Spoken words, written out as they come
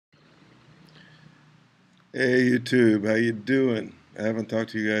Hey YouTube, how you doing? I haven't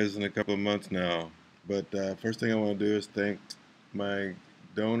talked to you guys in a couple of months now, but first thing I want to do is thank my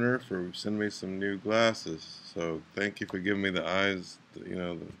donor for sending me some new glasses. So thank you for giving me the eyes,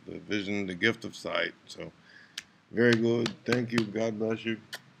 the vision, the gift of sight. So very good. Thank you. God bless you.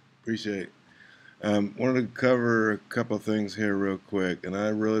 Appreciate it. Wanted to cover a couple of things here real quick, and I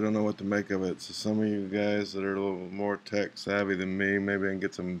really don't know what to make of it. So some of you guys that are a little more tech savvy than me, maybe I can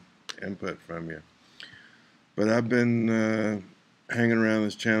get some input from you. But I've been hanging around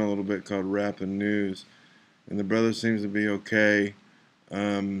this channel a little bit called RapTheNews, and the brother seems to be okay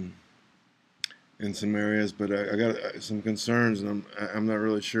um, in some areas, but I got some concerns, and I'm not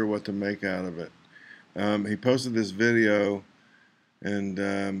really sure what to make out of it. He posted this video,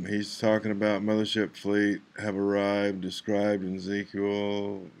 and he's talking about Mothership Fleet have arrived, described in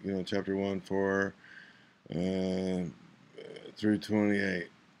Ezekiel, chapter 1, 4 through 28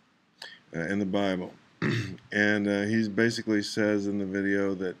 in the Bible. And he basically says in the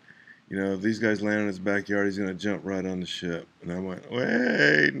video that, if these guys land in his backyard, he's going to jump right on the ship. And I went,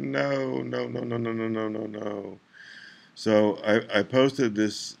 wait, no, no, no, no, no, no, no, no, no. So I posted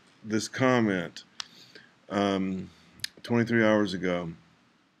this comment um, 23 hours ago,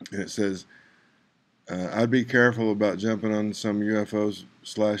 and it says, I'd be careful about jumping on some UFOs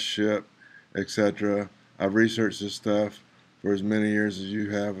slash ship, etc. I've researched this stuff for as many years as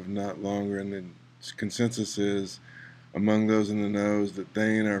you have, if not longer, and the consensus is among those in the knows that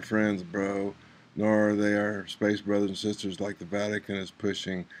they ain't our friends, bro, nor are they our space brothers and sisters like the Vatican is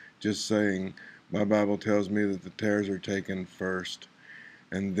pushing. Just saying, my Bible tells me that the tares are taken first,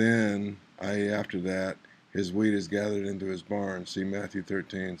 and then, i.e. after that, his wheat is gathered into his barn. See Matthew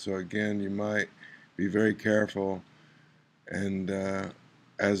 13. So again, you might be very careful, and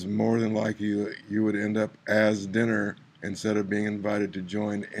as more than likely you would end up as dinner instead of being invited to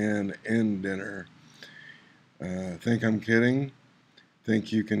join in dinner. Think I'm kidding?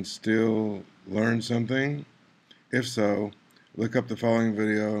 Think you can still learn something? If so, look up the following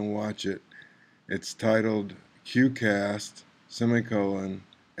video and watch it. It's titled QCast, semicolon,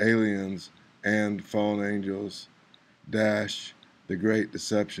 aliens and fallen angels, dash, the great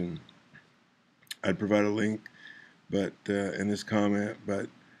deception. I'd provide a link but in this comment, but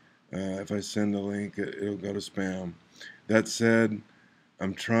if I send the link, it'll go to spam. That said,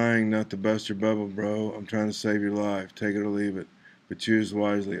 I'm trying not to bust your bubble, bro. I'm trying to save your life. Take it or leave it. But choose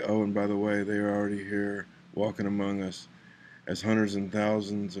wisely. Oh, and by the way, they are already here, walking among us, as hundreds and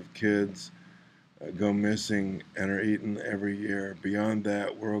thousands of kids go missing and are eaten every year. Beyond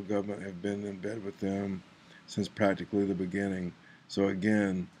that, world government have been in bed with them since practically the beginning. So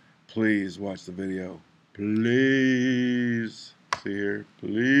again, please watch the video. Please. See here?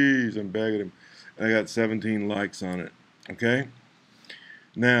 Please. I'm begging him. I got 17 likes on it. Okay?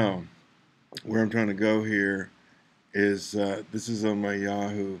 Now, where I'm trying to go here is this is on my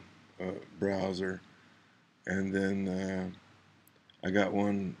Yahoo browser, and then I got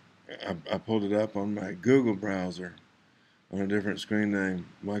one. I pulled it up on my Google browser on a different screen name.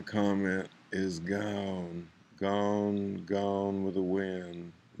 My comment is gone, gone, gone with the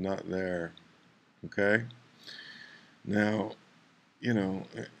wind, not there. Okay. Now, you know,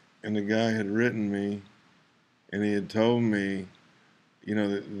 and the guy had written me, and he had told me,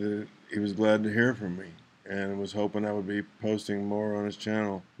 that he was glad to hear from me and was hoping I would be posting more on his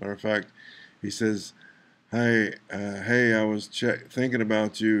channel. Matter of fact, he says, hey, I was thinking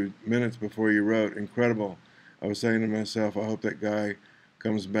about you minutes before you wrote. Incredible. I was saying to myself, I hope that guy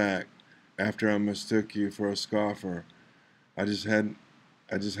comes back after I mistook you for a scoffer. I just had,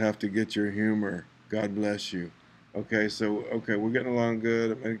 I just have to get your humor. God bless you. Okay, we're getting along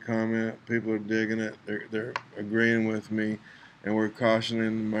good. I made a comment. People are digging it. They're agreeing with me, and we're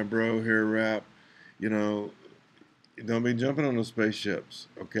cautioning my bro here, Rap. You know, don't be jumping on those spaceships,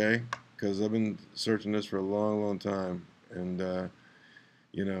 okay? Because I've been searching this for a long, long time, and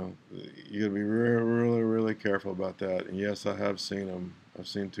you gotta be really, really, really careful about that. And yes, I have seen them. I've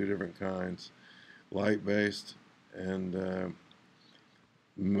seen two different kinds, light-based and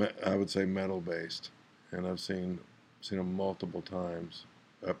I would say metal-based, and I've seen them multiple times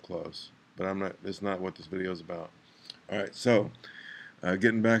up close. But I'm not. That's not what this video is about. All right, so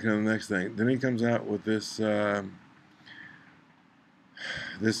getting back into the next thing. Then he comes out with this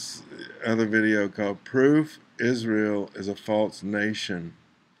other video called "Proof Israel is a False Nation,"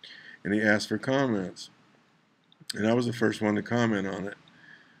 and he asked for comments, and I was the first one to comment on it,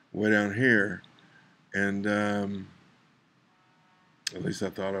 way down here, and at least I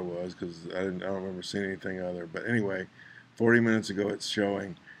thought I was, because I don't remember seeing anything other. But anyway, 40 minutes ago it's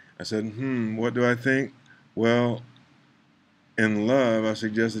showing. I said, what do I think? Well, in love, I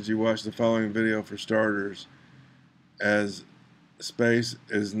suggest that you watch the following video for starters, as space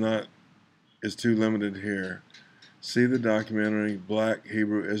is too limited here. See the documentary Black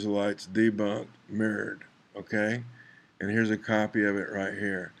Hebrew Israelites Debunked, Mirrored, okay? And here's a copy of it right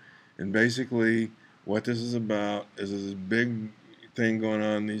here. And basically, what this is about is this big thing going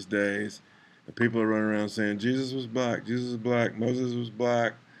on these days. And people are running around saying, Jesus was black, Jesus is black, Moses was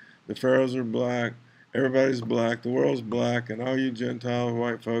black, the pharaohs are black, everybody's black, the world's black, and all you Gentile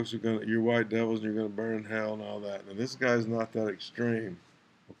white folks you're white devils and you're gonna burn in hell and all that. Now this guy's not that extreme,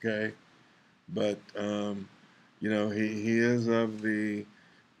 okay? But he is of the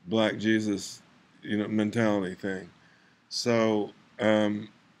black Jesus, mentality thing. So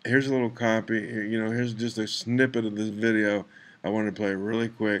here's a little copy. Here's just a snippet of this video I wanted to play really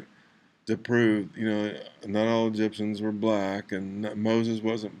quick to prove, not all Egyptians were black and Moses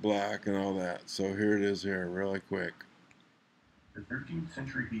wasn't black and all that. So here it is here, really quick. The 13th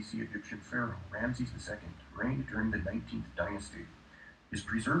century BC Egyptian pharaoh Ramses II reigned during the 19th dynasty. His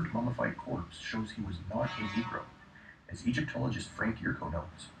preserved mummified corpse shows he was not a Negro. As Egyptologist Frank Yurko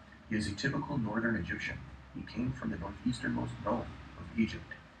notes, he is a typical northern Egyptian. He came from the northeasternmost nome of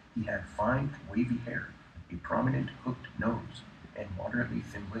Egypt. He had fine, wavy hair, a prominent hooked nose, and moderately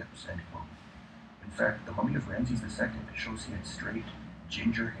thin lips, end quote. In fact, the mummy of Ramses II shows he had straight,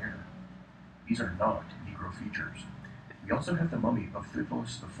 ginger hair. These are not Negro features. We also have the mummy of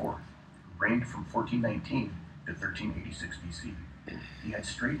Thutmose IV, who reigned from 1419 to 1386 BC. He had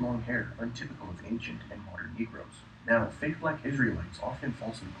straight long hair, untypical of ancient and modern Negroes. Now, fake black Israelites often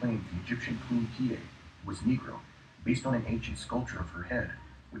falsely claim the Egyptian Queen Tiye was Negro, based on an ancient sculpture of her head,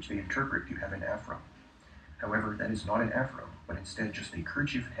 which they interpret to have an afro. However, that is not an afro, but instead just a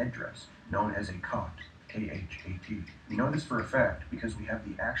kerchief headdress, known as a khat, K-H-A-T. We know this for a fact because we have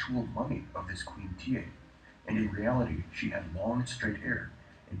the actual mummy of this Queen Tiye, and in reality, she had long, straight hair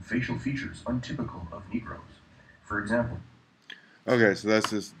and facial features untypical of Negroes. For example, okay, so that's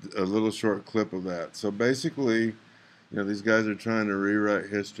just a little short clip of that. So basically, these guys are trying to rewrite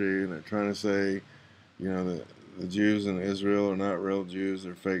history, and they're trying to say, that the Jews in Israel are not real Jews,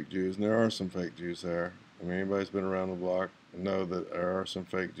 they're fake Jews. And there are some fake Jews there. I mean, anybody's been around the block know that there are some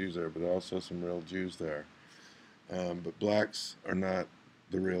fake Jews there, but also some real Jews there. But blacks are not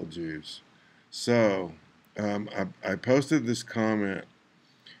the real Jews. So I posted this comment,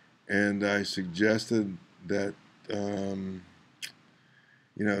 and I suggested that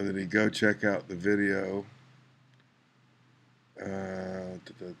that he go check out the video. Where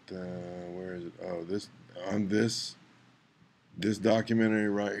is it? Oh, this documentary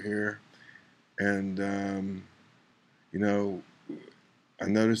right here, and I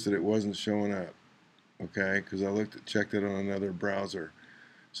noticed that it wasn't showing up. Okay, because I checked it on another browser.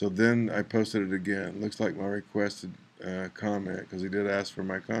 So then I posted it again. Looks like my requested comment, because he did ask for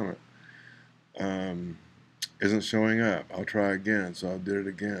my comment, isn't showing up. I'll try again. So I did it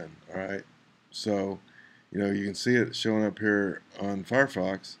again. All right. So you can see it showing up here on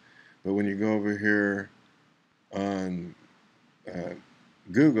Firefox, but when you go over here on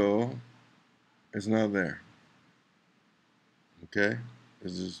Google, it's not there. Okay?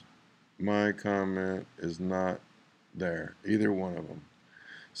 It's just my comment is not there, either one of them.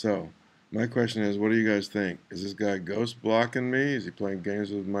 So my question is, what do you guys think? Is this guy ghost blocking me? Is he playing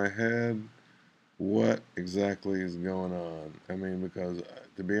games with my head? What exactly is going on? I mean, because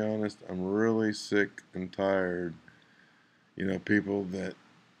to be honest, I'm really sick and tired, people that,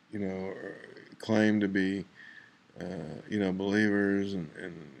 claim to be, believers, and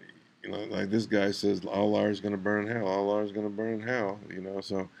like this guy says, all ours going to burn in hell, all ours going to burn in hell,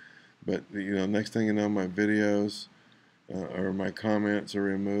 so, but, next thing you know, my videos or my comments are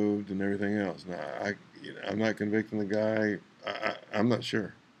removed and everything else. Now, I'm not convicting the guy. I'm not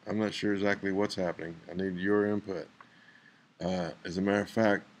sure. I'm not sure exactly what's happening. I need your input. As a matter of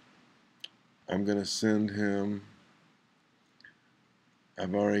fact, I'm going to send him,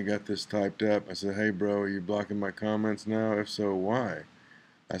 I've already got this typed up. I said, hey bro, are you blocking my comments now? If so, why?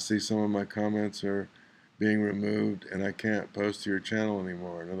 I see some of my comments are being removed and I can't post to your channel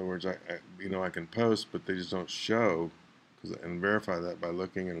anymore. In other words, I can post, but they just don't show, and verify that by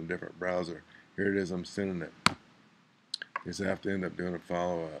looking in a different browser. Here it is, I'm sending it. Guess I have to end up doing a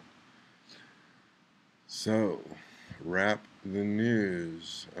follow-up. So,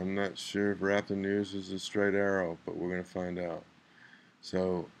 RapTheNews. I'm not sure if RapTheNews is a straight arrow, but we're going to find out.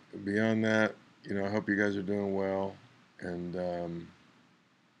 So, beyond that, I hope you guys are doing well. And,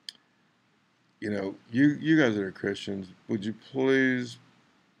 you guys that are Christians, would you please,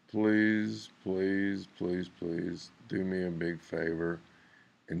 please, please, please, please do me a big favor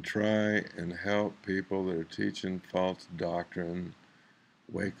and try and help people that are teaching false doctrine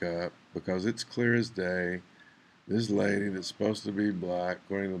wake up, because it's clear as day this lady that's supposed to be black,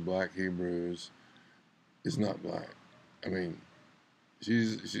 according to the black Hebrews, is not black. I mean,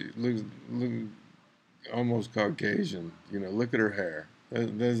 she looks almost Caucasian. You know, look at her hair.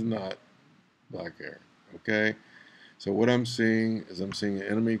 That's not black hair. Okay? So what I'm seeing is I'm seeing an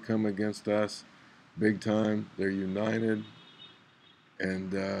enemy come against us big time. They're united,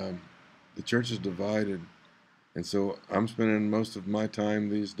 and the church is divided. And so I'm spending most of my time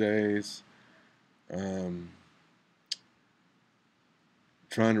these days um,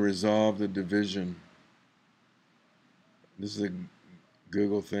 trying to resolve the division. This is a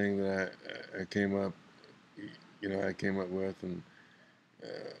Google thing that I came up, I came up with, and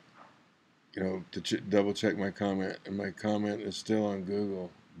uh, to double check my comment, and my comment is still on Google,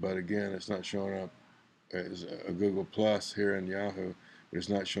 but again, it's not showing up as a Google Plus here in Yahoo, but it's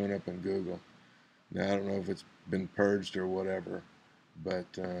not showing up in Google. Now I don't know if it's been purged or whatever, but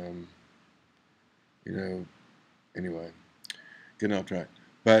you know, anyway, getting off track.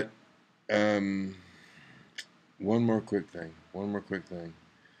 But um, one more quick thing.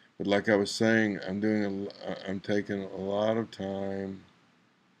 But like I was saying, I'm taking a lot of time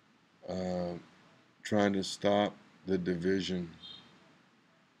uh, trying to stop the division.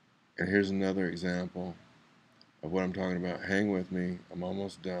 And here's another example of what I'm talking about. Hang with me. I'm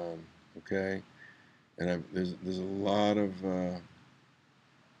almost done. Okay. And there's a lot of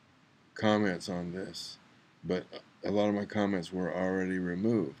comments on this, but a lot of my comments were already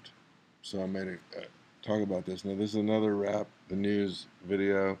removed. So I made a talk about this. Now this is another Rap the News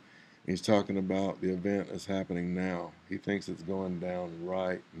video. He's talking about the event that's happening now. He thinks it's going down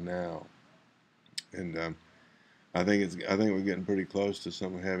right now, and I think we're getting pretty close to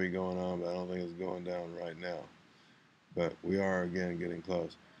something heavy going on, but I don't think it's going down right now. But we are again getting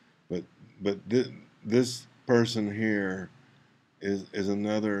close. But this person here is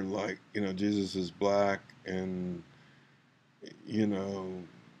another, like, Jesus is black, and you know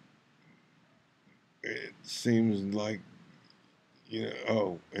it seems like,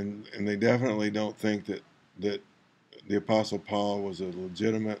 and they definitely don't think that the Apostle Paul was a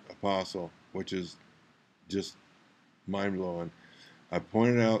legitimate apostle, which is just mind blowing. I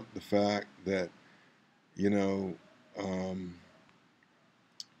pointed out the fact that you know um,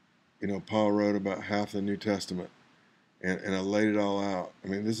 Paul wrote about half the New Testament, and I laid it all out. I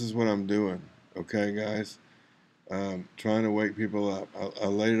mean, this is what I'm doing, okay, guys. Trying to wake people up. I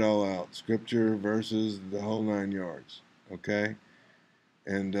laid it all out, scripture, verses, the whole 9 yards, okay.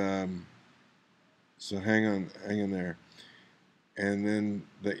 And so hang in there. And then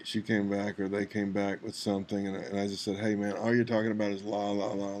she came back, or they came back with something, and I just said, hey man, all you're talking about is law,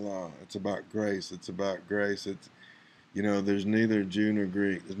 law, law, law. It's about grace. It's about grace. It's there's neither Jew nor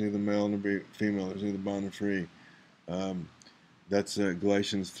Greek. There's neither male nor female. There's neither bond nor free. That's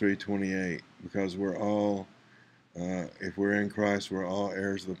Galatians 3:28, because we're all, if we're in Christ, we're all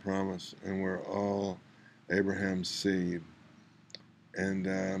heirs of the promise, and we're all Abraham's seed.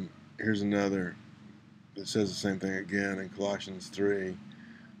 And here's another that says the same thing again in Colossians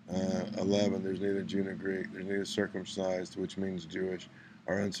 3:11. There's neither Jew nor Greek. There's neither circumcised, which means Jewish,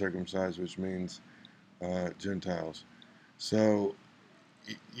 or uncircumcised, which means Gentiles. So,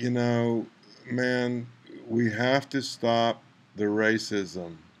 man, we have to stop the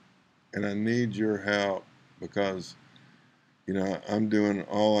racism, and I need your help, because I'm doing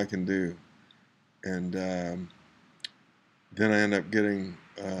all I can do, and then I end up getting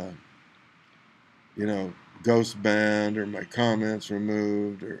ghost banned, or my comments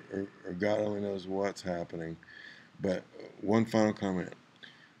removed, or God only knows what's happening. But one final comment.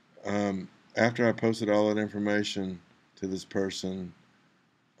 After I posted all that information to this person,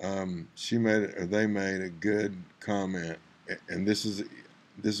 she made it, or they made a good comment, and this is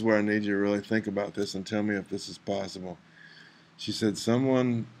where I need you to really think about this and tell me if this is possible. She said,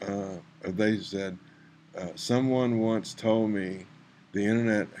 they said, someone once told me the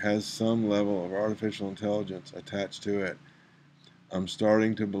internet has some level of artificial intelligence attached to it. I'm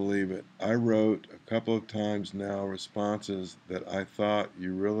starting to believe it. I wrote a couple of times now responses that I thought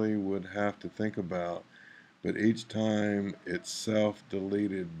you really would have to think about, but each time it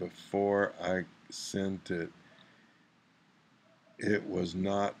self-deleted before I sent it. It was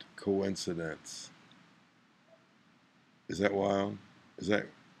not coincidence. Is that wild? Is that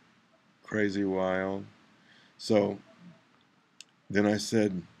crazy wild? So then I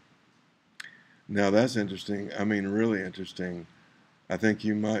said, now that's interesting. I mean, really interesting. I think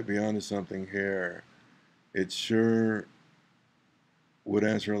you might be onto something here. It sure would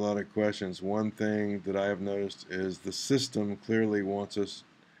answer a lot of questions. One thing that I have noticed is the system clearly wants us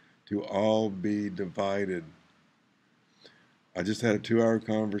to all be divided. I just had a 2-hour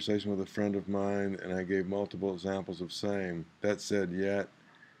conversation with a friend of mine, and I gave multiple examples of same. That said, yet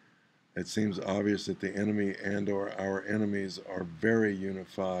it seems obvious that the enemy and or our enemies are very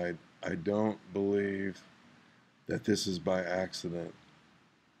unified. I don't believe that this is by accident.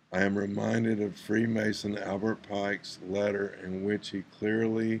 I am reminded of Freemason Albert Pike's letter in which he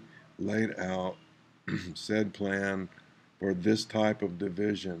clearly laid out said plan for this type of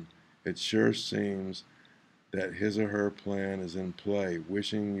division. It sure seems that his or her plan is in play.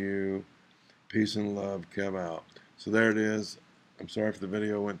 Wishing you peace and love, Kev out. So there it is. I'm sorry if the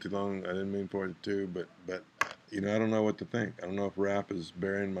video went too long. I didn't mean for it to, but I don't know what to think. I don't know if Rap is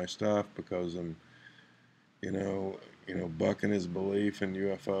burying my stuff because I'm you know, bucking his belief in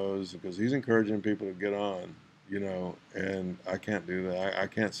UFOs because he's encouraging people to get on, and I can't do that. I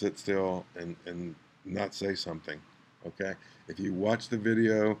can't sit still and not say something. Okay, if you watch the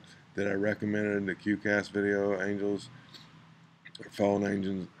video that I recommended, the QCast video, angels, or fallen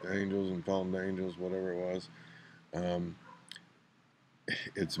angels and fallen angels, whatever it was, um,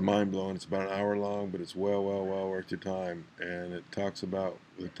 it's mind blowing. It's about an hour long, but it's well worth your time. And it talks about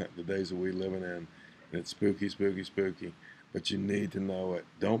the days that we living in, and it's spooky, spooky, spooky. But you need to know it.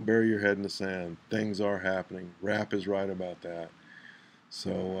 Don't bury your head in the sand. Things are happening. Rap is right about that.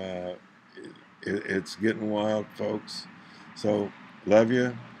 So it's getting wild, folks. So love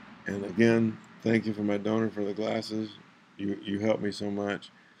you, and again, thank you for my donor for the glasses. You helped me so much,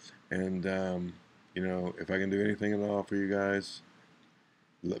 and if I can do anything at all for you guys,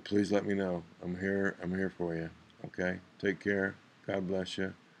 please let me know. I'm here. I'm here for you. Okay. Take care. God bless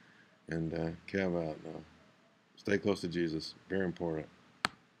you. And Kev out now. Stay close to Jesus. Very important.